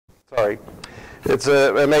Sorry. It's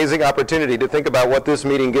an amazing opportunity to think about what this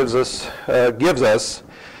meeting gives us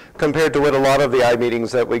compared to what a lot of the I-meetings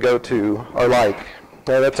that we go to are like.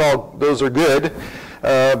 Those are good,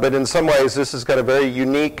 but in some ways this has got a very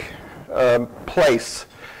unique place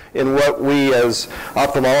in what we as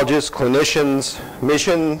ophthalmologists, clinicians,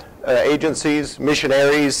 mission agencies,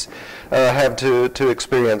 missionaries have to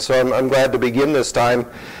experience. So I'm glad to begin this time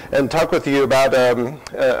and talk with you about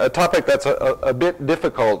a topic that's a bit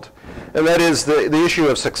difficult, and that is the issue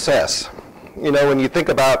of success. You know, when you think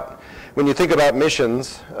about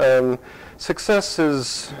missions, success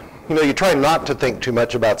is, you try not to think too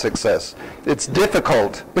much about success. It's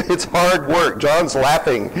difficult. It's hard work. John's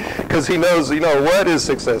laughing because he knows, what is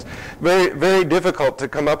success. Very, very difficult to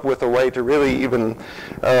come up with a way to really even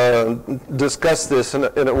discuss this in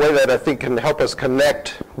a way that I think can help us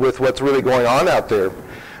connect with what's really going on out there.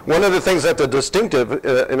 One of the things that's a distinctive,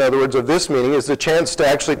 in other words, of this meeting is the chance to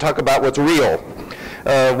actually talk about what's real,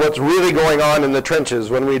 what's really going on in the trenches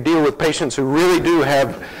when we deal with patients who really do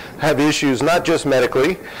have issues, not just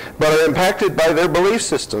medically, but are impacted by their belief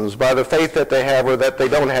systems, by the faith that they have or that they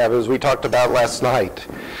don't have, as we talked about last night.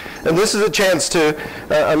 And this is a chance to,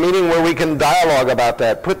 a meeting where we can dialogue about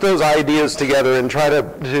that, put those ideas together and try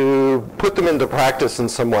to put them into practice in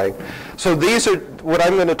some way. So these are, what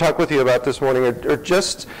I'm going to talk with you about this morning are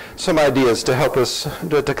just some ideas to help us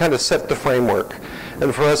to kind of set the framework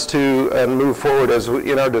and for us to move forward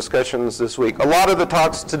in our discussions this week. A lot of the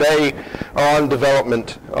talks today are on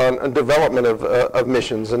development of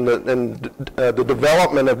missions and the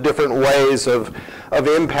development of different ways of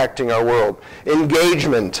impacting our world.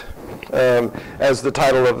 Engagement, as the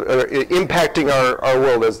title of, impacting our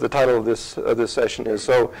world, as the title of this session is.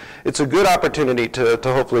 So it's a good opportunity to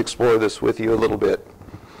hopefully explore this with you a little bit.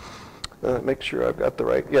 Make sure I've got the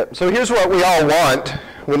right, yeah. So here's what we all want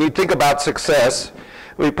when you think about success.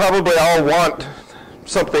 We probably all want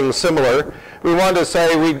something similar. We want to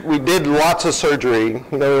say we did lots of surgery.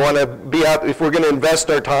 We want to be out, if we're going to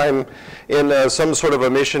invest our time in some sort of a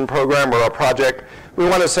mission program or a project, we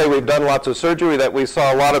want to say we've done lots of surgery, that we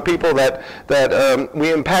saw a lot of people that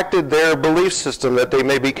we impacted their belief system, that they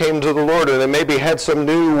maybe came to the Lord, or they maybe had some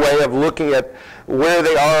new way of looking at where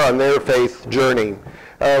they are on their faith journey.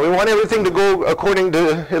 We want everything to go according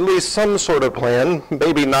to at least some sort of plan,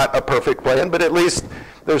 maybe not a perfect plan, but at least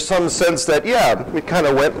there's some sense that, yeah, we kind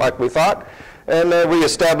of went like we thought, and we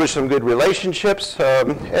established some good relationships,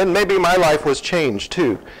 and maybe my life was changed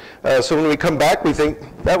too. So when we come back, we think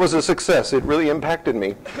that was a success. It really impacted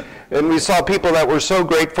me. And we saw people that were so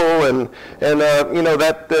grateful, and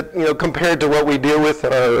that compared to what we deal with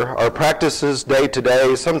in our practices day to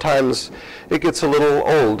day, sometimes it gets a little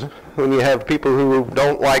old when you have people who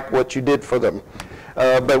don't like what you did for them.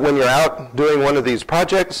 But when you're out doing one of these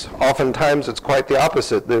projects, oftentimes it's quite the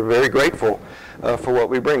opposite. They're very grateful for what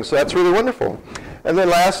we bring. So that's really wonderful. And then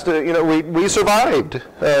last, we survived.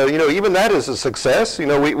 Even that is a success. We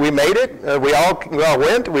made it. We all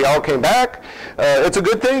went. We all came back. It's a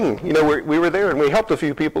good thing. We were there and we helped a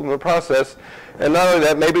few people in the process. And not only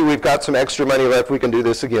that, maybe we've got some extra money left. We can do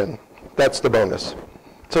this again. That's the bonus.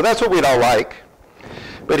 So that's what we'd all like.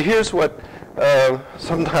 But here's what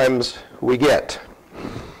sometimes we get.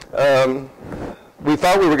 We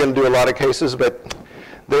thought we were going to do a lot of cases, but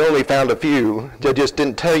they only found a few. They just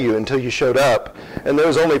didn't tell you until you showed up. And there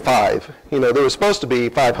was only 5. There was supposed to be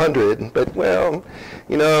 500, but well,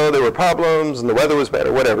 there were problems and the weather was bad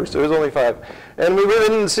or whatever, so there was only 5. And we really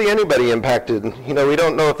didn't see anybody impacted. We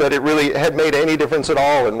don't know if that it really had made any difference at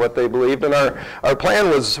all in what they believed. And our plan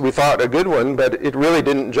was, we thought, a good one, but it really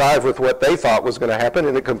didn't jive with what they thought was going to happen,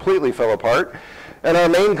 and it completely fell apart. And our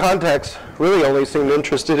main contacts really only seemed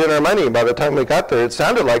interested in our money. By the time we got there, it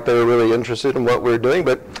sounded like they were really interested in what we were doing,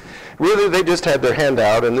 but really they just had their hand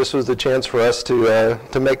out, and this was the chance for us to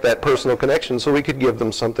make that personal connection so we could give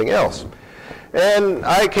them something else. And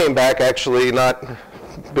I came back actually not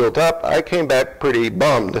built up. I came back pretty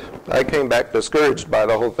bummed. I came back discouraged by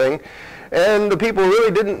the whole thing. And the people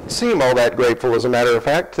really didn't seem all that grateful, as a matter of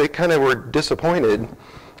fact. They kind of were disappointed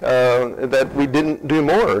that we didn't do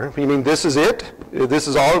more. You mean, this is it? This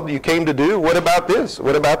is all you came to do? What about this?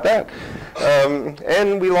 What about that?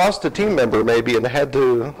 And we lost a team member maybe and had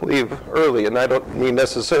to leave early. And I don't mean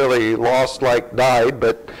necessarily lost like died,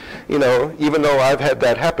 but even though I've had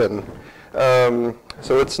that happen.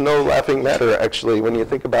 So it's no laughing matter actually when you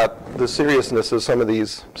think about the seriousness of some of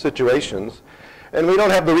these situations. And we don't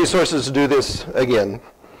have the resources to do this again.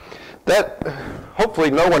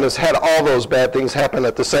 hopefully no one has had all those bad things happen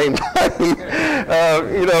at the same time,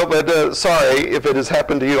 but sorry if it has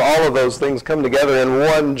happened to you. All of those things come together in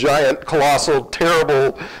one giant, colossal,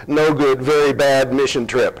 terrible, no good, very bad mission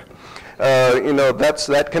trip.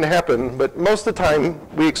 That can happen, but most of the time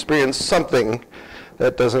we experience something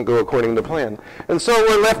that doesn't go according to plan. And so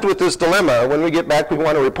we're left with this dilemma. When we get back, we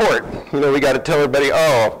want to report. We got to tell everybody,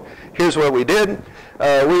 oh, here's what we did.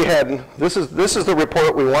 This is the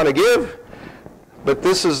report we want to give, but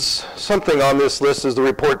this is something on this list is the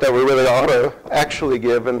report that we really ought to actually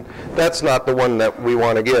give, and that's not the one that we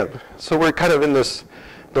want to give. So we're kind of in this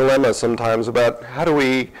dilemma sometimes about how do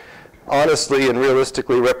we honestly and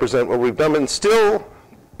realistically represent what we've done and still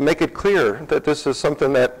make it clear that this is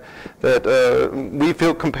something that we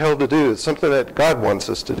feel compelled to do. It's something that God wants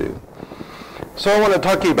us to do. So I want to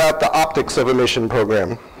talk to you about the optics of a mission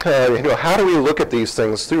program. How do we look at these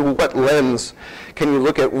things? Through what lens can you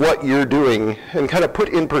look at what you're doing and kind of put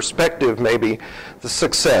in perspective maybe the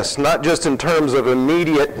success, not just in terms of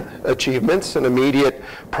immediate achievements and immediate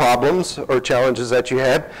problems or challenges that you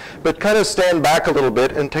had, but kind of stand back a little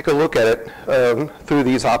bit and take a look at it through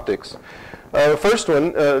these optics. The first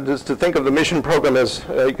one is to think of the mission program as,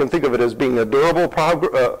 you can think of it as being a durable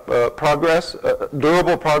progress or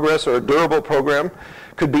a durable program.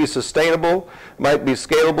 Could be sustainable, might be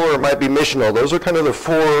scalable, or might be missional. Those are kind of the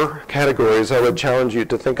four categories I would challenge you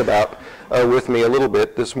to think about with me a little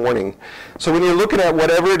bit this morning. So when you're looking at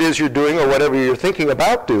whatever it is you're doing or whatever you're thinking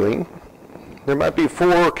about doing, there might be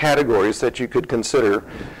four categories that you could consider.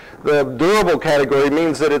 The durable category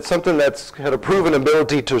means that it's something that's had a proven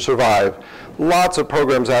ability to survive. Lots of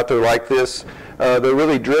programs out there like this. They're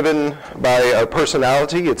really driven by a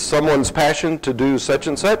personality. It's someone's passion to do such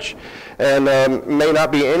and such, and may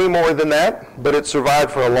not be any more than that, but it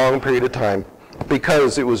survived for a long period of time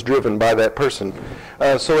because it was driven by that person.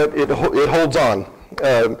 So it holds on.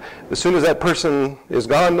 As soon as that person is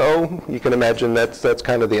gone, you can imagine that's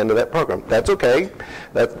kind of the end of that program. That's okay.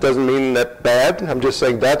 That doesn't mean that bad. I'm just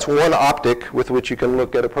saying that's one optic with which you can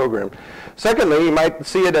look at a program. Secondly, you might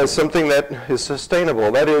see it as something that is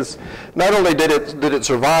sustainable. That is, not only did it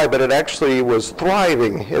survive, but it actually was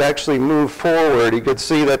thriving. It actually moved forward. You could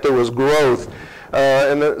see that there was growth.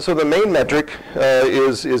 So the main metric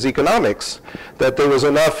is economics, that there was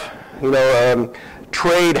enough,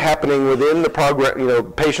 trade happening within the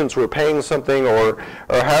program, patients were paying something or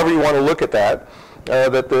however you want to look at that,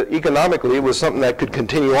 that economically was something that could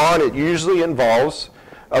continue on. It usually involves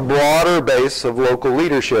a broader base of local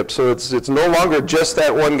leadership. So it's no longer just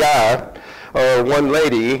that one guy or one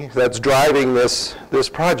lady that's driving this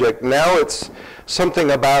project. Now it's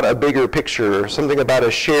something about a bigger picture, something about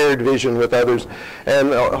a shared vision with others.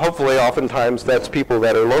 And hopefully oftentimes that's people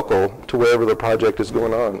that are local to wherever the project is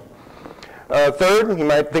going on. Third, you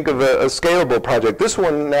might think of a scalable project. This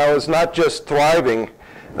one now is not just thriving,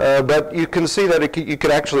 but you can see that you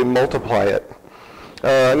could actually multiply it.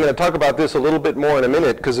 I'm going to talk about this a little bit more in a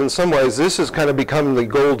minute, because in some ways this has kind of become the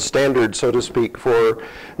gold standard, so to speak, for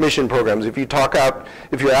mission programs. If you're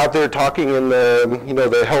out there talking in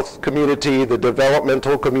the health community, the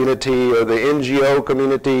developmental community, or the NGO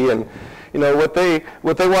community, and what they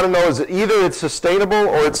want to know is that either it's sustainable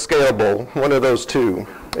or it's scalable, one of those two.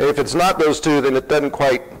 If it's not those two, then it doesn't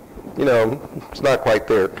quite, it's not quite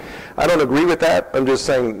there. I don't agree with that. I'm just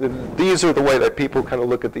saying these are the way that people kind of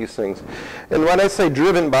look at these things. And when I say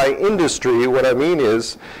driven by industry, what I mean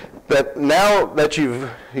is that now that you've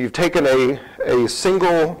taken a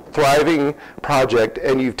single thriving project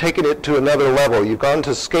and you've taken it to another level, you've gone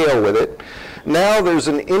to scale with it, now there's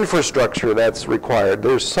an infrastructure that's required.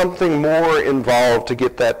 There's something more involved to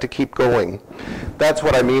get that to keep going. That's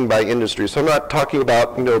what I mean by industry. So I'm not talking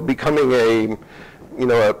about becoming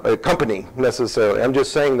a company necessarily. I'm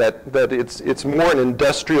just saying that it's more an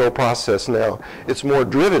industrial process now. It's more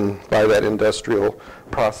driven by that industrial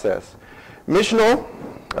process. Missional,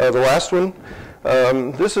 the last one.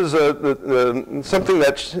 This is something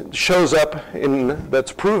that shows up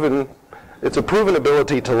that's proven. It's a proven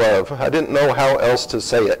ability to love. I didn't know how else to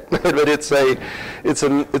say it, but it's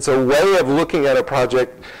a way of looking at a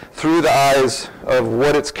project through the eyes of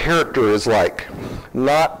what its character is like,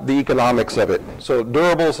 not the economics of it. So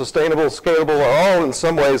durable, sustainable, scalable are all in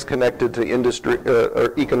some ways connected to industry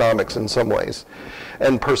or economics in some ways,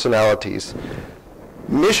 and personalities.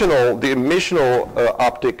 The missional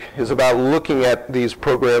optic is about looking at these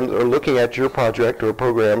programs or looking at your project or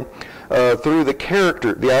program through the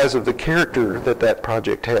eyes of the character that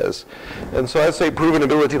project has. And so I say proven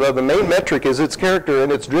ability to love. The main metric is its character,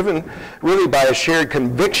 and it's driven really by a shared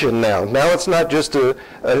conviction now. Now it's not just a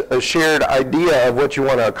shared idea of what you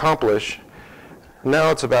want to accomplish.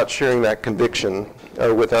 Now it's about sharing that conviction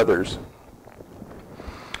with others.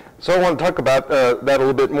 So I want to talk about that a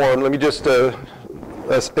little bit more. And let me just,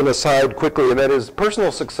 an aside quickly, and that is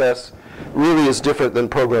personal success really is different than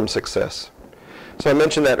program success. So I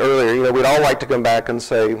mentioned that earlier. You know, we'd all like to come back and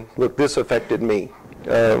say, look, this affected me.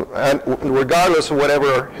 And regardless of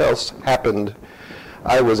whatever else happened,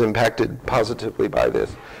 I was impacted positively by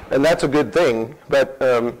this. And that's a good thing, but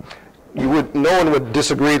no one would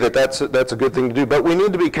disagree that that's a good thing to do. But we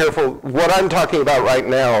need to be careful. What I'm talking about right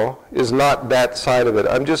now is not that side of it.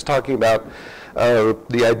 I'm just talking about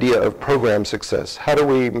the idea of program success. How do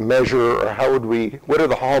we measure, or what are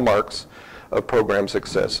the hallmarks of program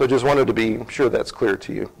success? So I just wanted to be sure that's clear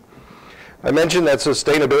to you. I mentioned that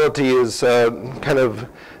sustainability is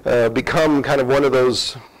become kind of one of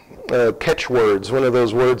those catchwords, one of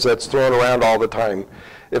those words that's thrown around all the time.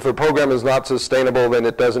 If a program is not sustainable, then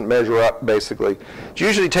it doesn't measure up, basically. It's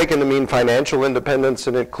usually taken to mean financial independence,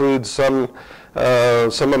 and includes some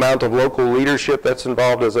amount of local leadership that's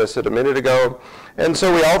involved, as I said a minute ago. And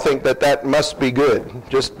so we all think that that must be good.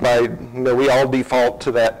 Just by, we all default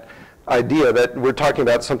to that idea that we're talking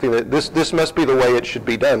about something that this must be the way it should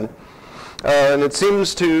be done. And it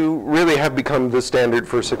seems to really have become the standard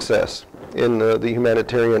for success in the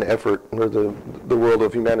humanitarian effort, or the world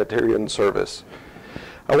of humanitarian service.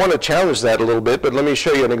 I want to challenge that a little bit, but let me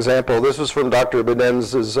show you an example. This was from Dr.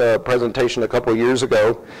 Benenz's presentation a couple of years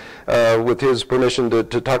ago, with his permission to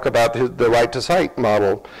talk about the right to sight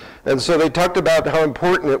model. And so they talked about how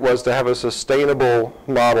important it was to have a sustainable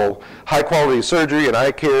model. High quality surgery and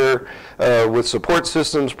eye care with support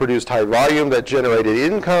systems produced high volume that generated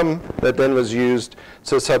income that then was used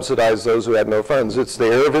to subsidize those who had no funds. It's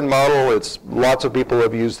the Irvin model. Lots of people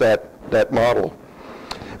have used that model.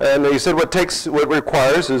 And he said what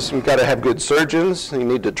requires is you've got to have good surgeons, you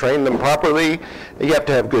need to train them properly, you have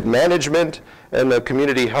to have good management, and the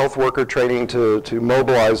community health worker training to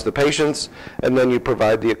mobilize the patients, and then you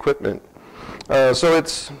provide the equipment. So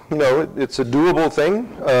it's a doable thing,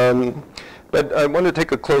 but I want to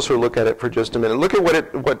take a closer look at it for just a minute. Look at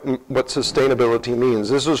what sustainability means.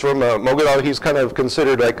 This was from Mogadal. He's kind of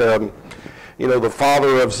considered like the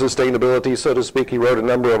father of sustainability, so to speak. He wrote a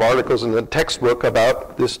number of articles in the textbook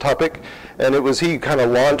about this topic, and he kind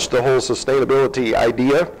of launched the whole sustainability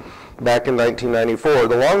idea back in 1994.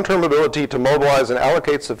 The long-term ability to mobilize and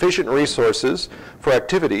allocate sufficient resources for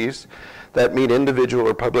activities that meet individual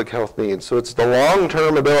or public health needs. So it's the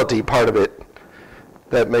long-term ability part of it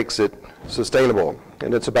that makes it sustainable,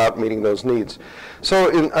 and it's about meeting those needs.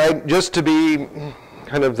 So just to be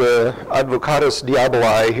kind of the advocatus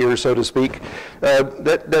diaboli here, so to speak,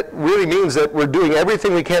 that really means that we're doing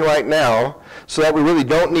everything we can right now so that we really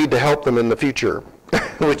don't need to help them in the future,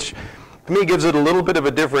 which to me gives it a little bit of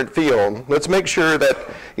a different feel. Let's make sure that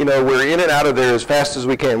we're in and out of there as fast as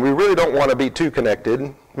we can. We really don't want to be too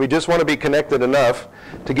connected. We just want to be connected enough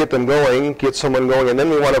to get them going, get someone going, and then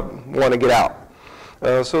we want to get out.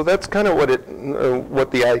 So that's kind of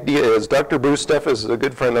what the idea is. Dr. Bruce Steff is a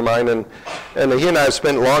good friend of mine, and he and I have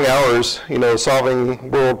spent long hours,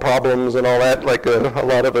 solving world problems and all that, like a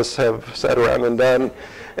lot of us have sat around and done.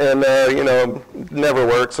 And never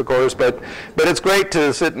works, of course, but it's great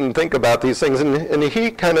to sit and think about these things. And he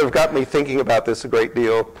kind of got me thinking about this a great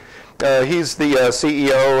deal. He's the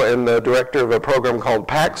CEO and the director of a program called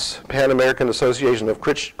PACS, Pan American Association of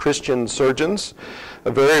Christian Surgeons, a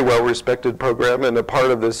very well-respected program and a part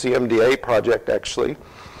of the CMDA project, actually.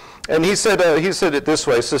 And he said it this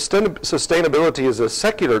way: sustainability is a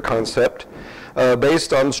secular concept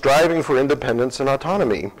based on striving for independence and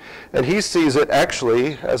autonomy. And he sees it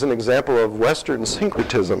actually as an example of Western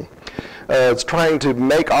syncretism. It's trying to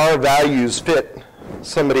make our values fit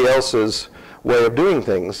somebody else's way of doing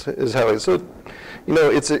things, is how it. So,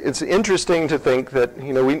 it's interesting to think that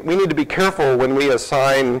we need to be careful when we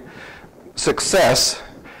assign success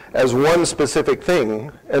as one specific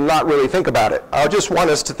thing and not really think about it. I just want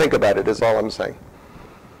us to think about it, is all I'm saying.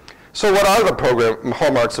 So what are the program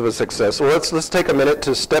hallmarks of a success? Well, let's take a minute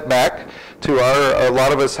to step back to a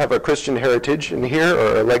lot of us have a Christian heritage in here,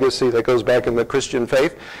 or a legacy that goes back in the Christian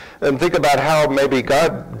faith, and think about how maybe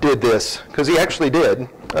God did this, because he actually did.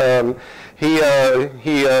 He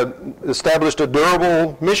established a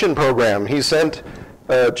durable mission program. He sent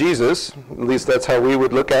Jesus, at least that's how we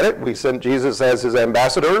would look at it. We sent Jesus as his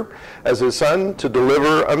ambassador, as his son, to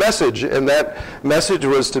deliver a message, and that message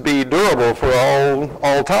was to be durable for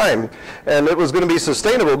all time. And it was going to be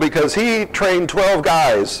sustainable because he trained 12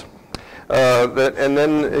 guys, and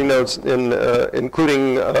then,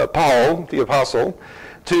 including Paul, the apostle,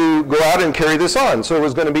 to go out and carry this on. So it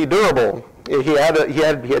was going to be durable. He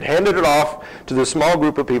had handed it off to the small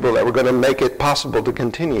group of people that were going to make it possible to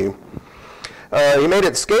continue. He made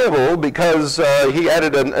it scalable because he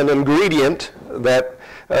added an ingredient that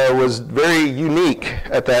was very unique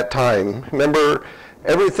at that time. Remember,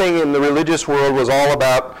 everything in the religious world was all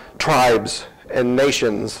about tribes and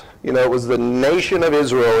nations. You know, it was the nation of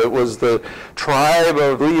Israel. It was the tribe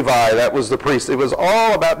of Levi. That was the priest. It was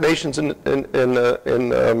all about nations and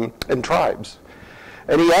tribes.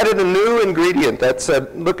 And he added a new ingredient that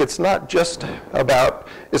said, look, it's not about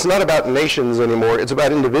nations anymore. It's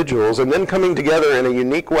about individuals, and then coming together in a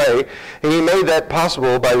unique way. And he made that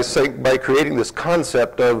possible by creating this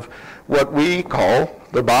concept of what we call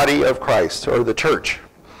the body of Christ, or the church.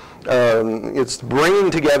 It's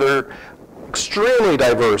bringing together extremely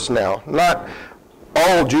diverse now, not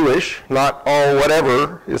all Jewish, not all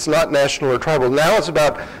whatever. It's not national or tribal. Now it's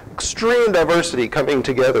about extreme diversity coming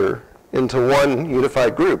together into one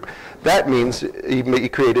unified group. That means he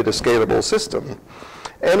created a scalable system.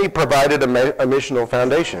 And he provided a missional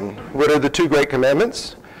foundation. What are the two great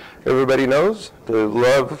commandments? Everybody knows: to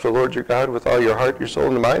love the Lord your God with all your heart, your soul,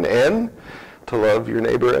 and mind, and to love your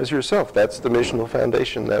neighbor as yourself. That's the missional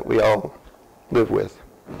foundation that we all live with.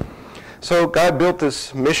 So God built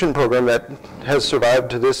this mission program that has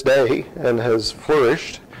survived to this day and has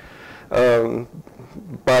flourished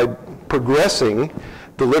by progressing,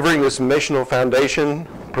 delivering this missional foundation,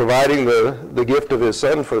 providing the gift of his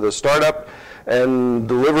son for the startup, and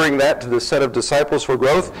delivering that to the set of disciples for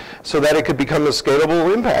growth so that it could become a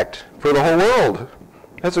scalable impact for the whole world.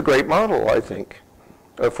 That's a great model, I think,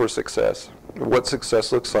 for success, what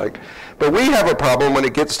success looks like. But we have a problem when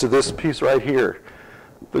it gets to this piece right here,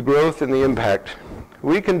 the growth and the impact.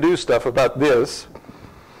 We can do stuff about this.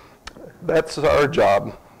 That's our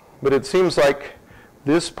job. But it seems like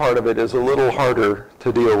this part of it is a little harder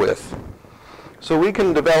to deal with. So we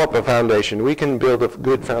can develop a foundation. We can build a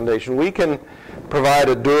good foundation. We can provide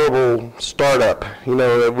a durable startup. You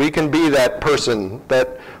know, we can be that person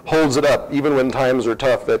that holds it up even when times are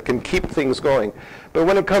tough, that can keep things going. But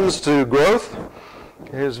when it comes to growth,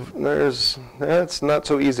 that's not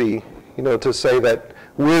so easy, you know, to say that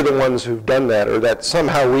we're the ones who've done that, or that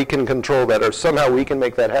somehow we can control that, or somehow we can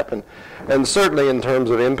make that happen. And certainly in terms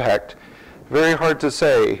of impact, very hard to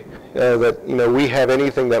say that, you know, we have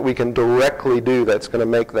anything that we can directly do that's going to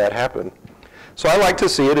make that happen. So I like to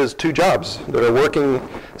see it as two jobs that are working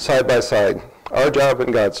side by side. Our job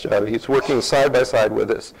and God's job. He's working side by side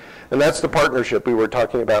with us. And that's the partnership we were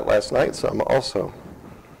talking about last night some also.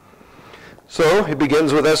 So it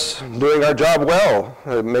begins with us doing our job well.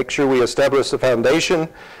 Make sure we establish the foundation.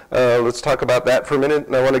 Let's talk about that for a minute.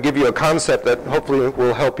 And I want to give you a concept that hopefully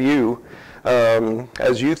will help you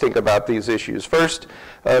as you think about these issues. First,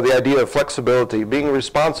 the idea of flexibility, being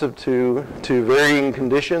responsive to varying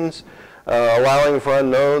conditions, allowing for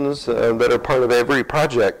unknowns that are part of every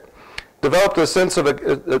project. Develop a sense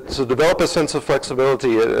of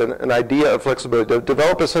flexibility, an idea of flexibility.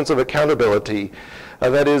 Develop a sense of accountability.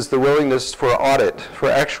 That is the willingness for audit, for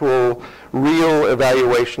actual real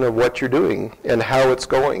evaluation of what you're doing and how it's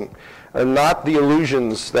going. And not the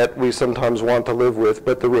illusions that we sometimes want to live with,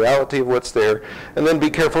 but the reality of what's there. And then be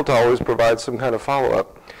careful to always provide some kind of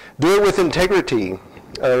follow-up. Do it with integrity.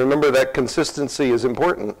 Remember that consistency is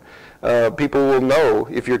important. People will know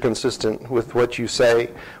if you're consistent with what you say,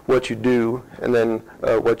 what you do, and then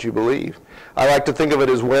what you believe. I like to think of it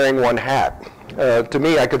as wearing one hat. To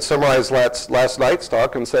me, I could summarize last night's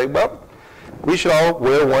talk and say, well, we should all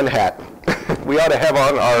wear one hat. We ought to have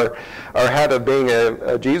on our hat of being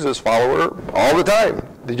a Jesus follower all the time.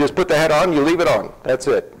 You just put the hat on, you leave it on. That's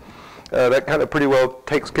it. That kind of pretty well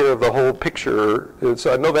takes care of the whole picture.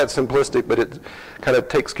 I know that's simplistic, but it kind of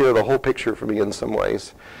takes care of the whole picture for me in some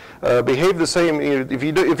ways. Behave the same. If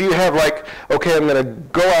you have like, okay, I'm going to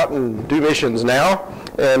go out and do missions now,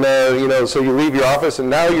 and you know, so you leave your office, and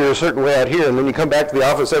now you're a certain way out here, and then you come back to the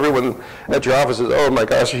office. Everyone at your office is, oh my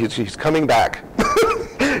gosh, he's coming back.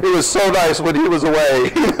 It was so nice when he was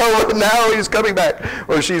away. You know, now he's coming back,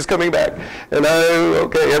 or she's coming back, and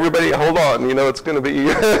okay, everybody, hold on. You know, it's going to be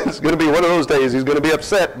one of those days. He's going to be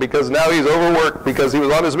upset because now he's overworked because he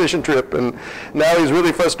was on his mission trip, and now he's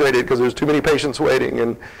really frustrated because there's too many patients waiting.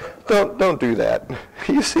 And don't do that.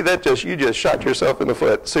 You see that you just shot yourself in the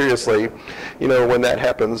foot. Seriously, you know, when that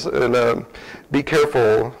happens, and be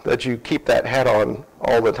careful that you keep that hat on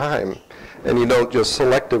all the time. And you don't just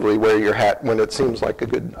selectively wear your hat when it seems like a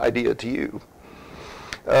good idea to you.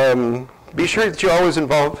 Be sure that you always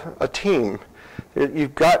involve a team.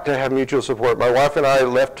 You've got to have mutual support. My wife and I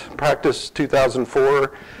left practice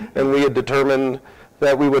 2004, and we had determined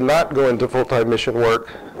that we would not go into full-time mission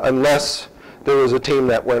work unless there was a team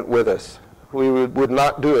that went with us. We would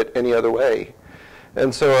not do it any other way.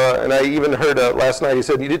 And so, and I even heard last night, he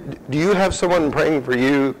said, do you have someone praying for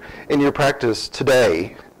you in your practice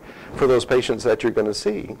today for those patients that you're going to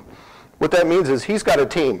see? What that means is he's got a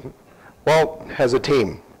team. Walt has a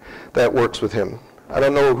team that works with him. I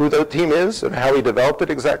don't know who the team is and how he developed it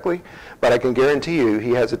exactly, but I can guarantee you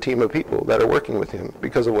he has a team of people that are working with him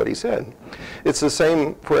because of what he said. It's the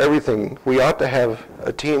same for everything. We ought to have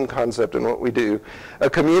a team concept in what we do, a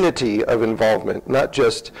community of involvement, not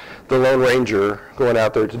just the Lone Ranger going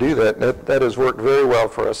out there to do that. That has worked very well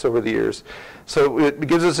for us over the years. So it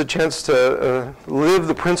gives us a chance to live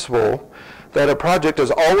the principle that a project is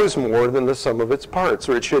always more than the sum of its parts,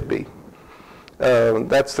 or it should be.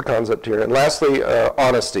 That's the concept here. And lastly,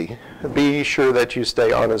 honesty. Be sure that you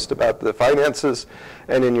stay honest about the finances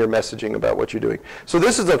and in your messaging about what you're doing. So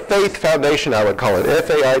this is a faith foundation, I would call it,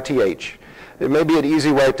 F-A-I-T-H. It may be an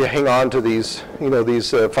easy way to hang on to these,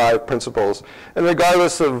 these 5 principles. And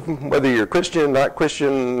regardless of whether you're Christian, not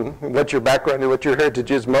Christian, what your background and what your heritage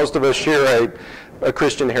is, most of us share a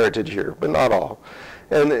Christian heritage here, but not all.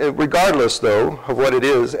 And regardless, though, of what it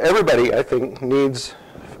is, everybody, I think, needs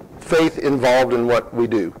faith involved in what we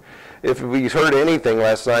do. If we heard anything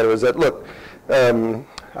last night, it was that, look,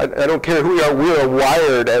 I don't care who we are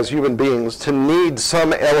wired as human beings to need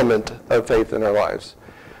some element of faith in our lives.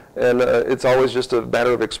 And it's always just a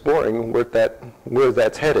matter of exploring where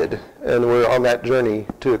that's headed, and we're on that journey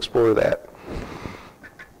to explore that.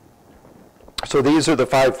 So these are the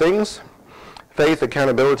 5 things: faith,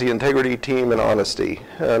 accountability, integrity, team, and honesty.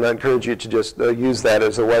 And I encourage you to just use that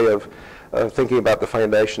as a way of thinking about the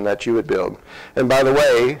foundation that you would build. And by the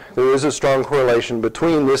way, there is a strong correlation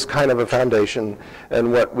between this kind of a foundation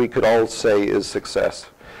and what we could all say is success.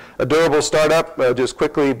 A durable startup, just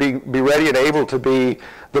quickly be ready and able to be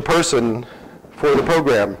the person for the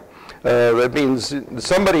program. That means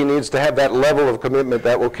somebody needs to have that level of commitment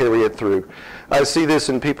that will carry it through. I see this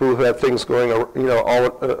in people who have things going,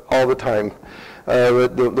 all the time.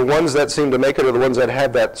 The ones that seem to make it are the ones that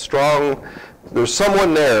have that strong, there's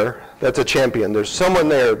someone there that's a champion. There's someone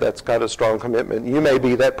there that's got a strong commitment. You may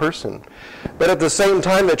be that person. But at the same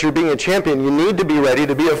time that you're being a champion, you need to be ready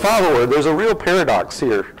to be a follower. There's a real paradox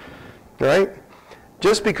here, right?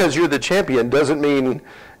 Just because you're the champion doesn't mean,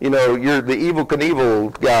 you're the Evel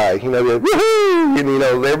Knievel guy.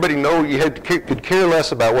 Woohoo! Everybody could care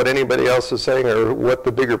less about what anybody else is saying or what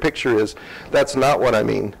the bigger picture is. That's not what I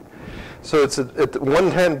mean. So it's at one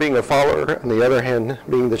hand being a follower, and the other hand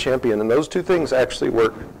being the champion. And those two things actually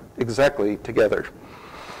work exactly together.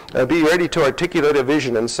 Be ready to articulate a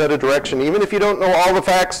vision and set a direction. Even if you don't know all the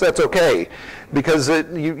facts, that's okay, because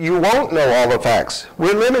you won't know all the facts.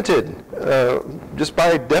 We're limited, just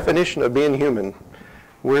by definition of being human.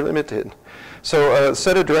 We're limited. So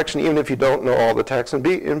set a direction even if you don't know all the facts, and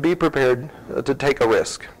be prepared to take a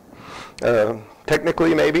risk.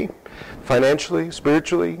 Technically, maybe. Financially,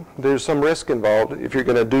 spiritually, there's some risk involved if you're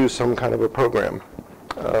going to do some kind of a program,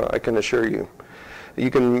 I can assure you. You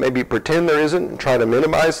can maybe pretend there isn't and try to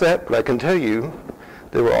minimize that, but I can tell you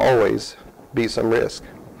there will always be some risk.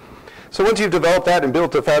 So once you've developed that and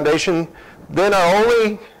built a foundation, then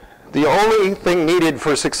the only thing needed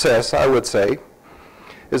for success, I would say,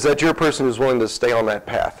 is that your person is willing to stay on that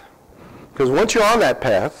path. Because once you're on that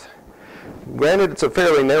path, granted it's a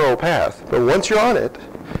fairly narrow path, but once you're on it,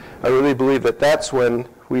 I really believe that that's when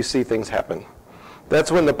we see things happen.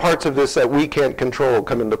 That's when the parts of this that we can't control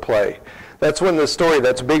come into play. That's when the story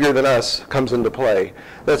that's bigger than us comes into play.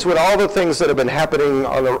 That's when all the things that have been happening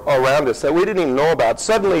around us that we didn't even know about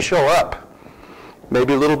suddenly show up.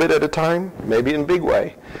 Maybe a little bit at a time, maybe in a big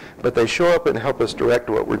way, but they show up and help us direct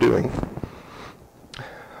what we're doing.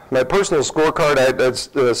 My personal scorecard,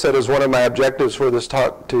 I set as one of my objectives for this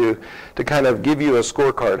talk to kind of give you a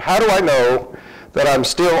scorecard. How do I know that I'm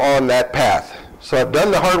still on that path? So I've done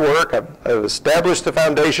the hard work, I've established the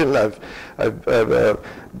foundation, I've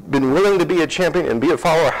been willing to be a champion and be a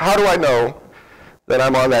follower. How do I know that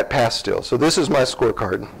I'm on that path still? So this is my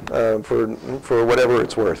scorecard for whatever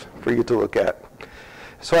it's worth for you to look at.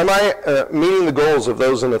 So am I meeting the goals of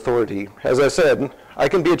those in authority? As I said, I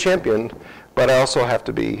can be a champion, but I also have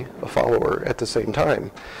to be a follower at the same time.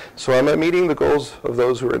 So am I meeting the goals of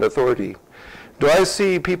those who are in authority? Do I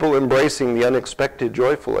see people embracing the unexpected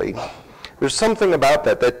joyfully? There's something about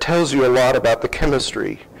that tells you a lot about the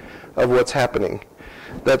chemistry of what's happening.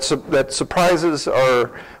 That surprises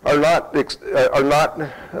are not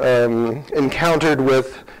encountered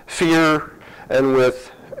with fear and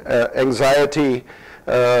with anxiety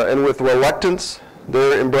and with reluctance.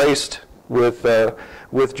 They're embraced with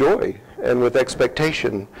joy and with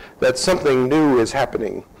expectation that something new is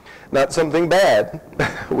happening. Not something bad,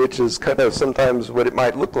 which is kind of sometimes what it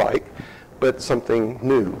might look like, but something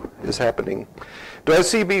new is happening. Do I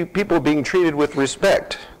see people being treated with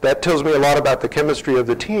respect? That tells me a lot about the chemistry of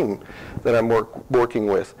the team that I'm working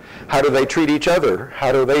with. How do they treat each other?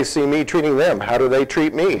 How do they see me treating them? How do they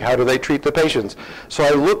treat me? How do they treat the patients? So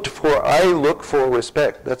I look for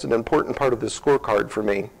respect. That's an important part of this scorecard for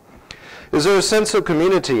me. Is there a sense of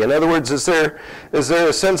community? In other words, is there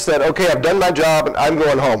a sense that, okay, I've done my job and I'm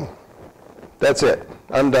going home. That's it.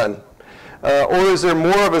 I'm done. Or is there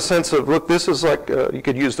more of a sense of, look, this is like, you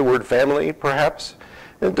could use the word family, perhaps.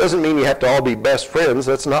 It doesn't mean you have to all be best friends.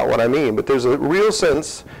 That's not what I mean. But there's a real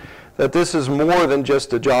sense that this is more than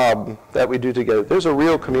just a job that we do together. There's a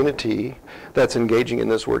real community that's engaging in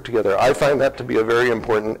this work together. I find that to be a very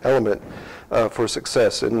important element for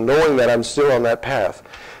success, and knowing that I'm still on that path.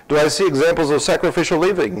 Do I see examples of sacrificial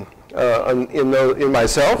living in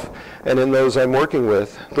myself and in those I'm working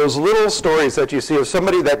with? Those little stories that you see of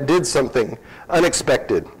somebody that did something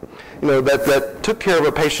unexpected, that took care of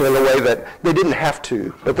a patient in a way that they didn't have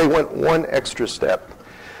to, but they went one extra step.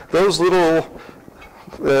 Those little,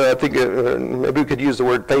 I think maybe we could use the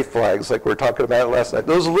word faith flags like we were talking about last night.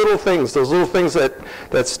 Those little things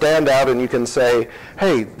that stand out, and you can say,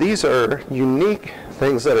 hey, these are unique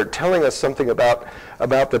things that are telling us something about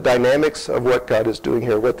the dynamics of what God is doing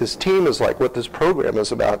here, what this team is like, what this program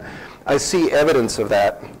is about. I see evidence of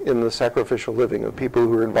that in the sacrificial living of people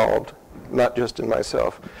who are involved, not just in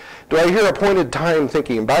myself. Do I hear appointed time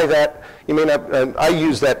thinking? By that, you may not, I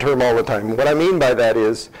use that term all the time. What I mean by that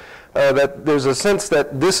is that there's a sense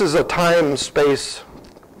that this is a time, space,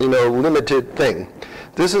 limited thing.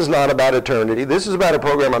 This is not about eternity. This is about a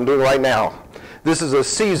program I'm doing right now. This is a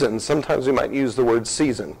season. Sometimes we might use the word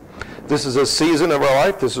season. This is a season of our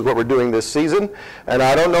life. This is what we're doing this season. And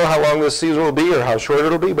I don't know how long this season will be or how short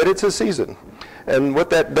it'll be, but it's a season. And what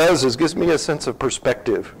that does is gives me a sense of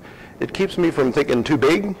perspective. It keeps me from thinking too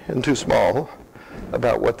big and too small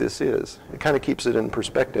about what this is. It kind of keeps it in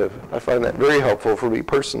perspective. I find that very helpful for me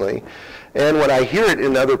personally. And when I hear it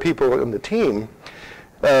in other people in the team,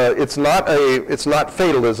 it's not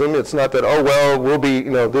fatalism. It's not that, oh, well, we'll be,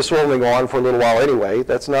 this will only go on for a little while anyway.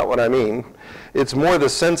 That's not what I mean. It's more the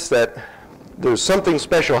sense that there's something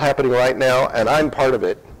special happening right now, and I'm part of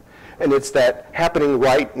it. And it's that happening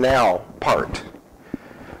right now part.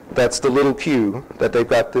 That's the little cue that they've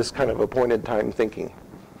got this kind of appointed time thinking.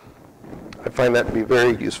 I find that to be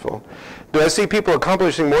very useful. Do I see people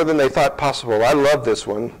accomplishing more than they thought possible? I love this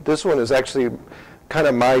one. This one is actually kind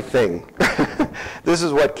of my thing. This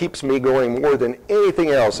is what keeps me going more than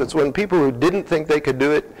anything else. It's when people who didn't think they could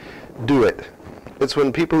do it, do it. It's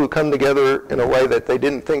when people who come together in a way that they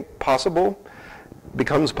didn't think possible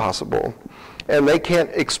becomes possible. And they can't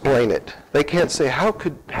explain it. They can't say,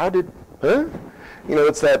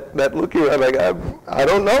 it's that looking around like, I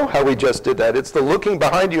don't know how we just did that. It's the looking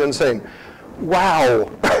behind you and saying, wow,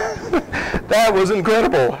 that was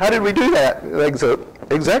incredible. How did we do that?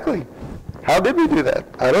 Exactly. How did we do that?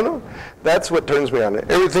 I don't know. That's what turns me on.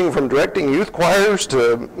 Everything from directing youth choirs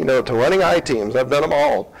to running I-teams. I've done them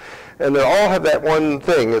all. And they all have that one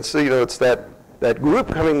thing. It's it's that group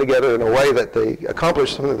coming together in a way that they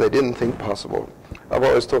accomplish something they didn't think possible. I've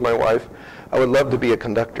always told my wife, I would love to be a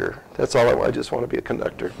conductor. That's all I want. I just want to be a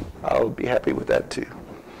conductor. I'll be happy with that too.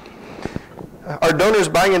 Are donors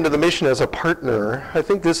buying into the mission as a partner? I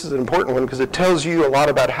think this is an important one because it tells you a lot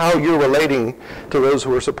about how you're relating to those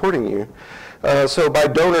who are supporting you. So by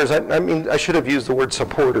donors, I mean, I should have used the word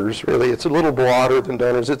supporters, really. It's a little broader than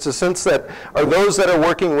donors. It's a sense that are those that are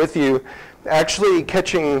working with you actually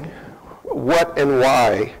catching what and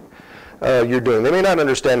why you're doing. They may not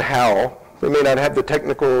understand how. They may not have the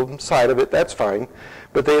technical side of it. That's fine.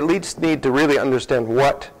 But they at least need to really understand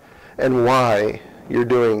what and why you're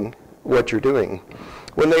doing what you're doing.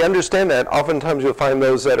 When they understand that, oftentimes you'll find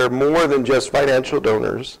those that are more than just financial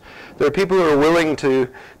donors. There are people who are willing to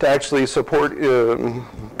actually support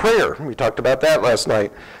prayer. We talked about that last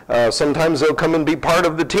night. Sometimes they'll come and be part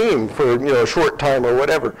of the team for a short time or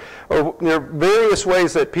whatever. Or there are various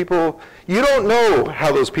ways that people, you don't know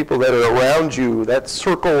how those people that are around you, that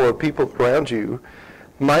circle of people around you,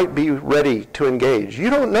 might be ready to engage. You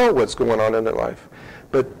don't know what's going on in their life.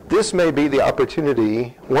 But this may be the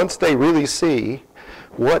opportunity, once they really see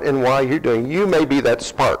what and why you're doing, you may be that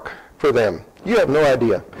spark for them. You have no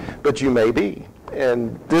idea, but you may be.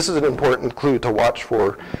 And this is an important clue to watch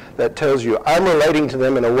for that tells you I'm relating to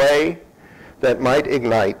them in a way that might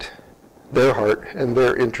ignite their heart and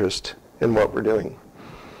their interest in what we're doing.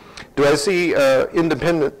 Do I see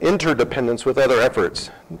interdependence with other efforts?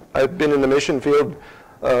 I've been in the mission field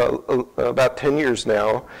about 10 years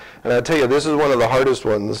now, and I tell you, this is one of the hardest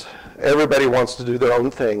ones Everybody wants to do their own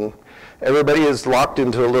thing. Everybody is locked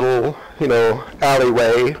into a little,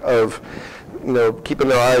 alleyway of, keeping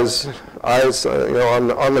their eyes,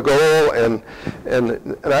 on the goal, and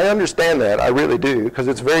I understand that. I really do, because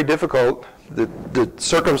it's very difficult. The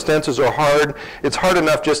circumstances are hard. It's hard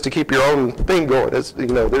enough just to keep your own thing going. There's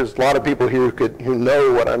a lot of people here who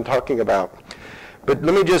know what I'm talking about. But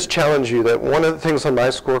let me just challenge you that one of the things on my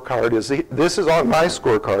scorecard is this is on my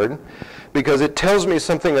scorecard because it tells me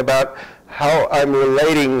something about how I'm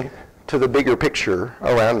relating to the bigger picture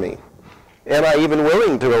around me. Am I even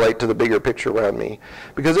willing to relate to the bigger picture around me?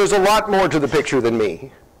 Because there's a lot more to the picture than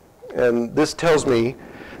me. And this tells me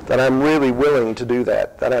that I'm really willing to do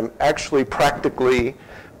that I'm actually practically,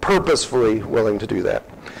 purposefully willing to do that.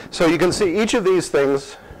 So you can see each of these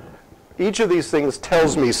things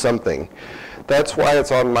tells me something. That's why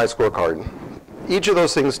it's on my scorecard. Each of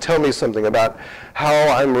those things tell me something about how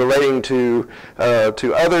I'm relating to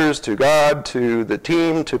others, to God, to the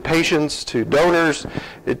team, to patients, to donors.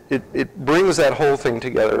 It brings that whole thing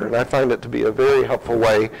together, and I find it to be a very helpful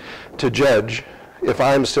way to judge if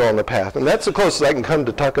I'm still on the path. And that's the closest I can come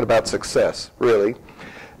to talking about success, really.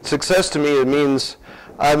 Success to me, it means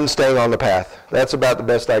I'm staying on the path. That's about the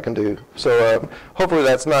best I can do. So hopefully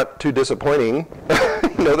that's not too disappointing.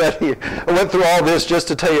 I went through all this just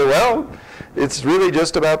to tell you, well, it's really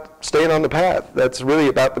just about staying on the path. That's really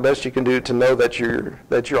about the best you can do to know that you're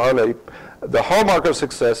on the hallmark of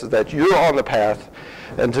success is that you're on the path.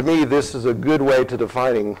 And to me, this is a good way to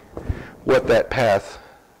defining what that path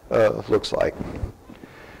looks like.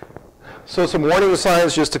 So some warning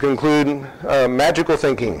signs just to conclude. Magical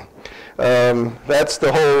thinking. That's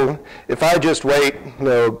the whole, if I just wait,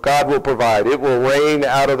 God will provide. It will rain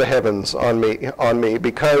out of the heavens on me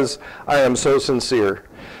because I am so sincere,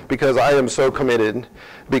 because I am so committed,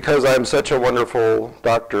 because I am such a wonderful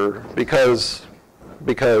doctor, because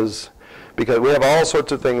we have all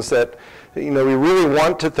sorts of things that, we really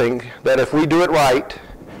want to think that if we do it right,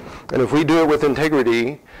 and if we do it with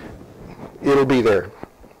integrity, it'll be there.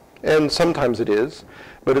 And sometimes it is,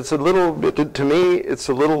 but it's a little bit, to me, it's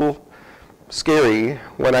a little scary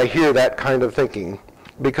when I hear that kind of thinking,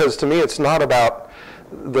 because to me it's not about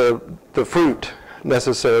the fruit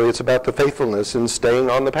necessarily, it's about the faithfulness in staying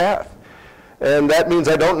on the path. And that means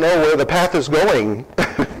I don't know where the path is going.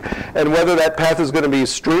 And whether that path is going to be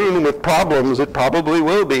strewn with problems, it probably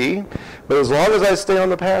will be, but as long as I stay on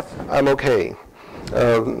the path, I'm okay.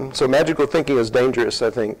 So magical thinking is dangerous, I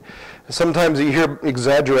think. Sometimes you hear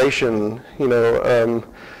exaggeration,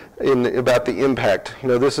 about the impact.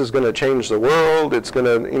 This is going to change the world. It's going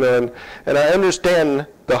to, and I understand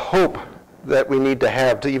the hope that we need to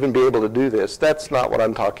have to even be able to do this. That's not what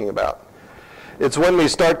I'm talking about. It's when we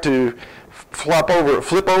start to flip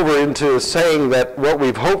over into saying that what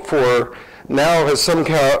we've hoped for now has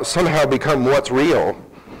somehow become what's real,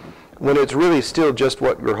 when it's really still just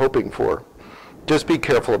what you're hoping for. Just be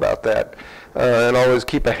careful about that. And always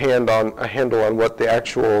keep a handle on what the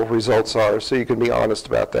actual results are, so you can be honest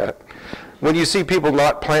about that. When you see people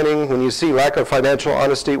not planning, when you see lack of financial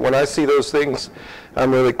honesty, when I see those things,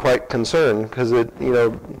 I'm really quite concerned, because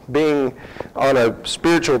being on a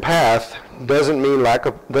spiritual path doesn't mean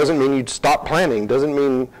you stop planning, doesn't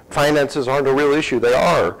mean finances aren't a real issue. They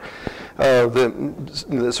are.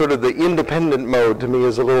 The sort of the independent mode to me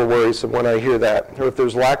is a little worrisome when I hear that. Or if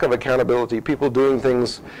there's lack of accountability, people doing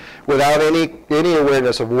things without any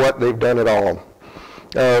awareness of what they've done at all.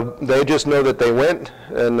 They just know that they went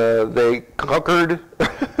and they conquered.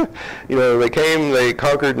 They came, they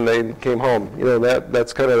conquered, and they came home.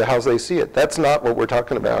 That's kind of how they see it. That's not what we're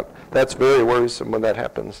talking about. That's very worrisome when that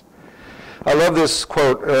happens. I love this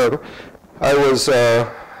quote. I was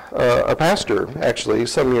a pastor, actually,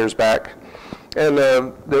 some years back. And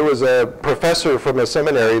there was a professor from a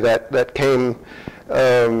seminary that came,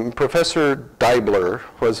 Professor Deibler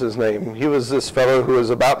was his name. He was this fellow who was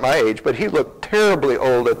about my age, but he looked terribly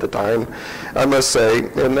old at the time, I must say.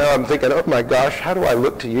 And now I'm thinking, oh my gosh, how do I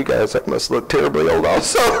look to you guys? I must look terribly old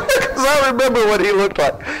also, because I remember what he looked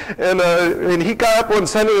like. And he got up one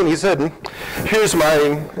Sunday and he said, here's my,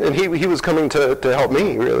 and he was coming to help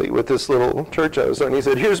me, really, with this little church I was in. He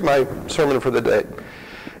said, here's my sermon for the day.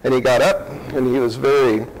 And he got up, and he was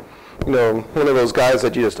very, one of those guys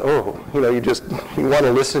that you just, you want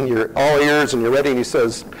to listen, you're all ears and you're ready. And he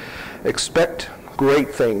says, expect great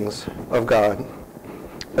things of God.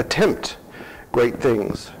 Attempt great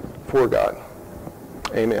things for God.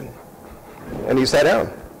 Amen. And he sat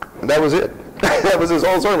down. And that was it. That was his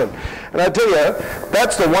whole sermon. And I tell you,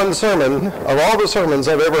 that's the one sermon of all the sermons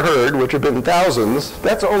I've ever heard, which have been thousands.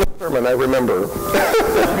 That's the only sermon I remember.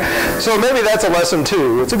 So maybe that's a lesson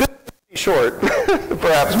too. It's a good short,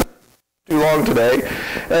 perhaps. too long today.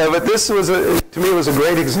 But this was, to me, was a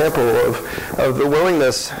great example of the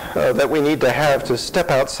willingness that we need to have to step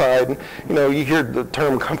outside. You know, you hear the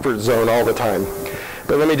term comfort zone all the time.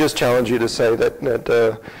 But let me just challenge you to say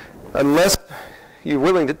that unless you're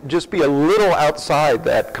willing to just be a little outside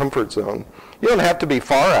that comfort zone, you don't have to be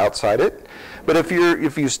far outside it. But if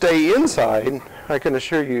you stay inside, I can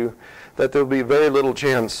assure you that there'll be very little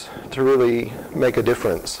chance to really make a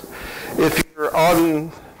difference. If you're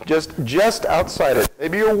on just outside it,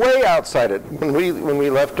 maybe you're way outside it. When we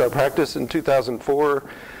left our practice in 2004,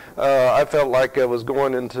 I felt like I was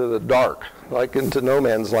going into the dark, like into no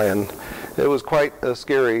man's land. It was quite a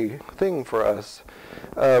scary thing for us.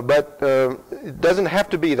 But it doesn't have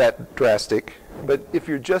to be that drastic. But if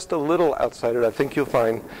you're just a little outside it, I think you'll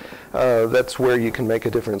find that's where you can make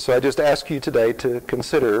a difference. So I just ask you today to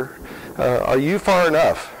consider, are you far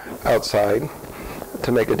enough outside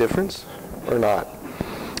to make a difference or not?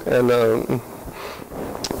 And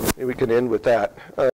maybe we can end with that.